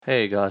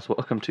Hey guys,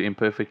 welcome to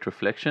Imperfect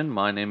Reflection.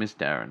 My name is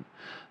Darren.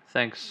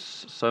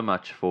 Thanks so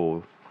much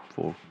for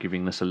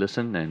giving this a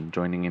listen and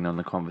joining in on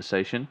the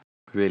conversation.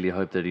 Really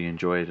hope that you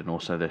enjoy it and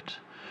also that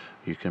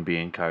you can be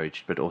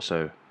encouraged, but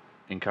also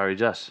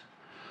encourage us.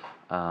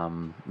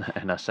 And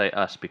I say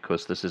us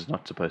because this is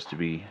not supposed to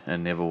be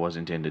and never was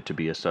intended to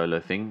be a solo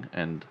thing,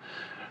 and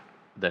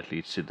that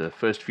leads to the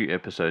first few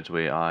episodes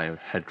where I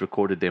had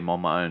recorded them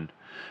on my own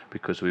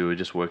because we were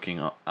just working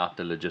out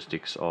the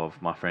logistics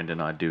of my friend and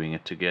I doing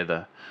it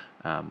together,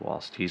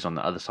 whilst he's on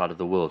the other side of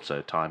the world,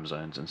 so time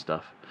zones and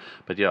stuff.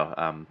 But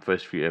yeah,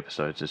 first few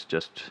episodes is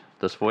just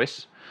this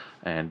voice,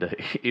 and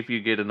if you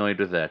get annoyed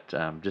with that,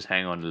 just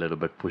hang on a little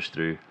bit, push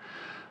through.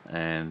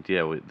 And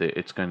yeah,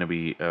 it's going to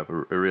be a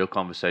real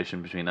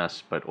conversation between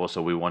us, but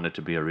also we want it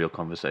to be a real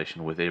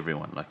conversation with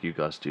everyone, like you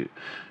guys do.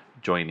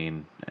 Join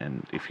in,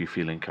 and if you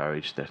feel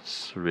encouraged,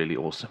 that's really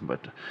awesome.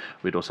 But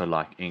we'd also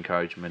like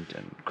encouragement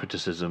and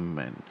criticism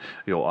and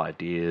your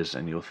ideas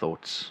and your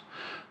thoughts.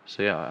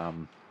 So yeah,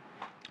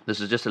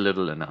 this is just a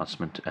little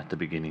announcement at the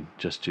beginning,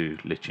 just to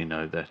let you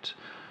know that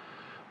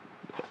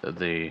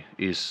there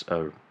is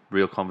a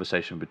real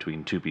conversation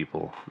between two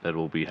people that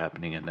will be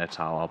happening, and that's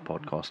how our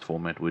podcast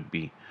format would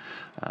be.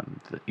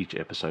 Each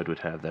episode would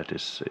have that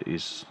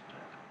is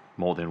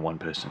more than one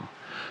person.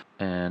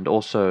 And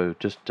also,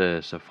 just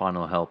as a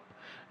final help,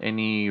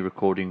 any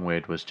recording where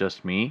it was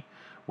just me,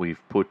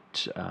 we've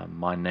put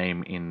my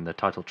name in the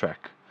title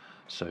track,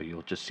 so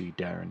you'll just see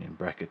Darren in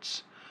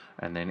brackets.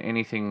 And then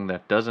anything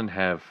that doesn't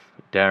have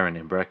Darren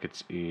in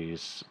brackets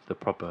is the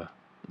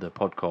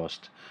podcast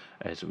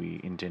as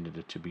we intended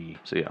it to be.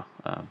 So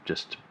yeah,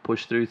 just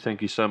push through.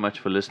 Thank you so much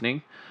for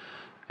listening,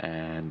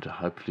 and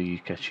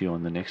hopefully catch you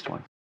on the next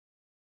one.